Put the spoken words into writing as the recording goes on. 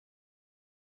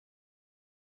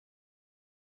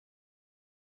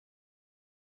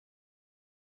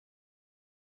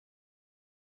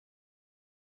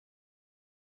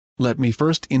Let me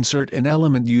first insert an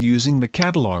element using the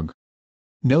catalog.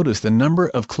 Notice the number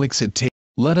of clicks it takes.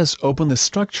 Let us open the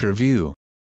structure view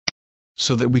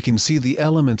so that we can see the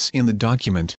elements in the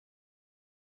document.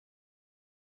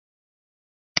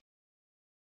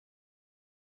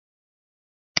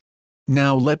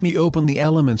 Now let me open the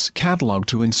Elements catalog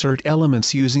to insert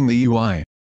elements using the UI.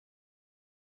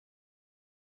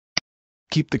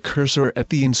 Keep the cursor at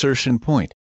the insertion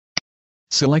point.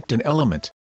 Select an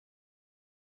element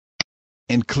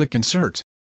and click Insert.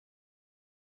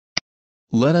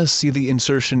 Let us see the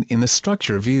insertion in the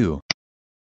structure view.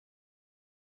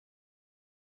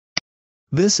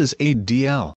 This is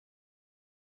ADL.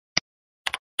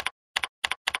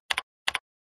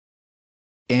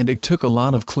 And it took a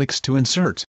lot of clicks to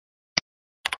insert.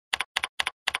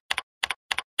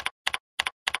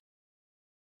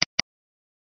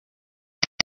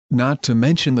 Not to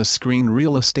mention the screen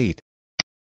real estate.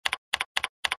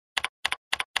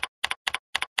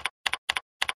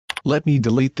 Let me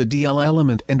delete the DL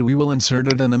element and we will insert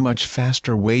it in a much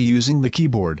faster way using the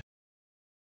keyboard.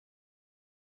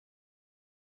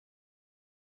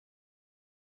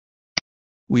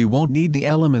 We won't need the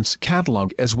Elements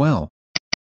catalog as well.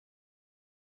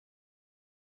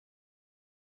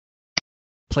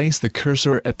 Place the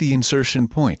cursor at the insertion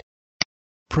point.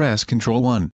 Press Ctrl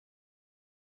 1.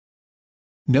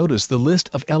 Notice the list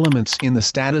of elements in the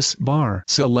status bar.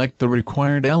 Select the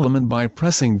required element by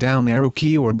pressing down arrow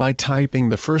key or by typing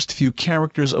the first few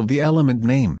characters of the element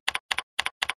name.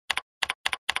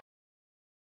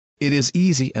 It is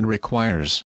easy and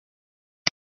requires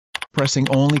pressing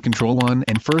only Ctrl 1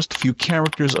 and first few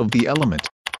characters of the element.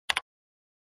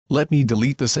 Let me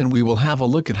delete this and we will have a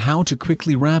look at how to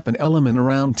quickly wrap an element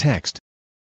around text.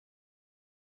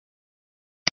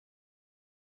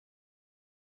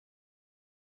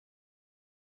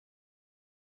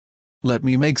 Let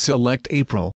me make select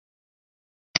April.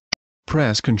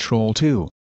 Press Ctrl 2.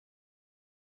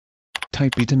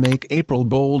 Type E to make April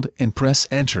bold and press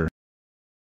Enter.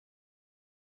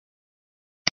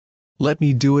 Let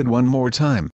me do it one more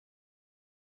time.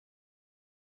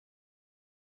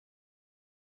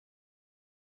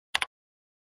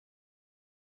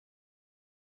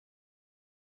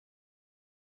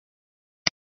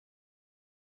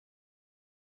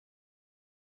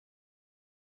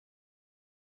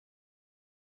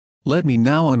 Let me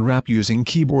now unwrap using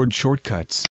keyboard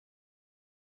shortcuts.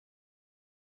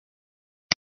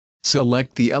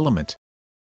 Select the element.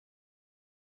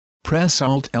 Press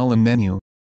Alt-L in menu.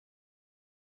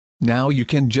 Now you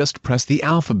can just press the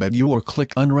alphabet U or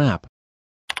click Unwrap.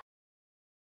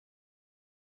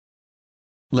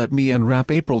 Let me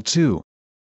unwrap April too.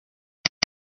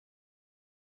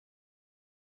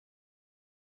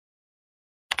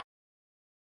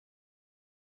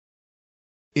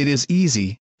 It is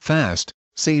easy, fast,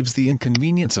 saves the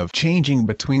inconvenience of changing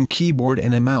between keyboard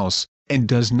and a mouse, and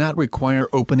does not require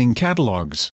opening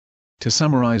catalogs. To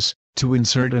summarize, to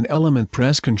insert an element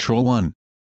press Ctrl 1.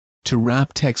 To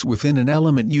wrap text within an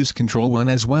element use Ctrl 1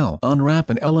 as well.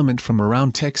 Unwrap an element from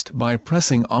around text by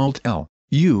pressing Alt-L,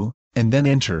 U, and then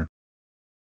Enter.